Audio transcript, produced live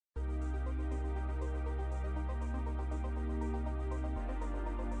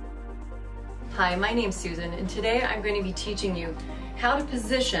Hi, my name's Susan, and today I'm going to be teaching you how to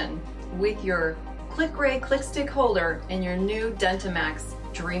position with your ClikRay ClikStik holder and your new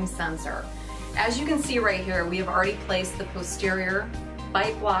DentiMax Dream Sensor. As you can see right here, we have already placed the posterior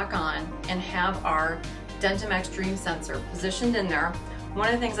bite block on and have our DentiMax Dream Sensor positioned in there. One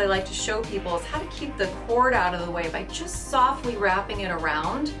of the things I like to show people is how to keep the cord out of the way by just softly wrapping it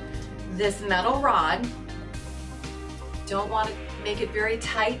around this metal rod. Don't want to make it very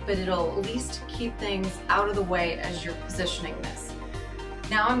tight, but it'll at least keep things out of the way as you're positioning this.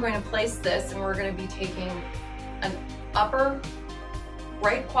 Now I'm going to place this, and we're going to be taking an upper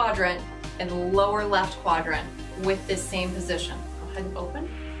right quadrant and lower left quadrant with this same position. Go ahead and open.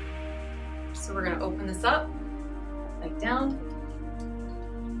 So we're going to open this up, like down,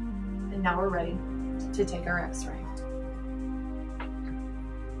 and now we're ready to take our x-ray.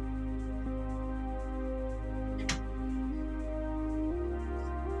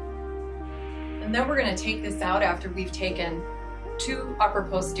 And then we're going to take this out after we've taken two upper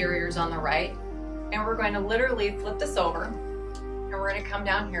posteriors on the right, and we're going to literally flip this over, and we're going to come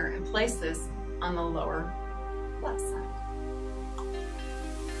down here and place this on the lower left side.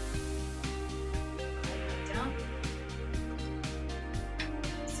 Down.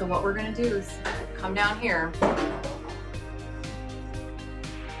 So what we're going to do is come down here,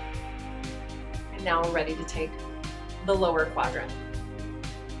 and now we're ready to take the lower quadrant.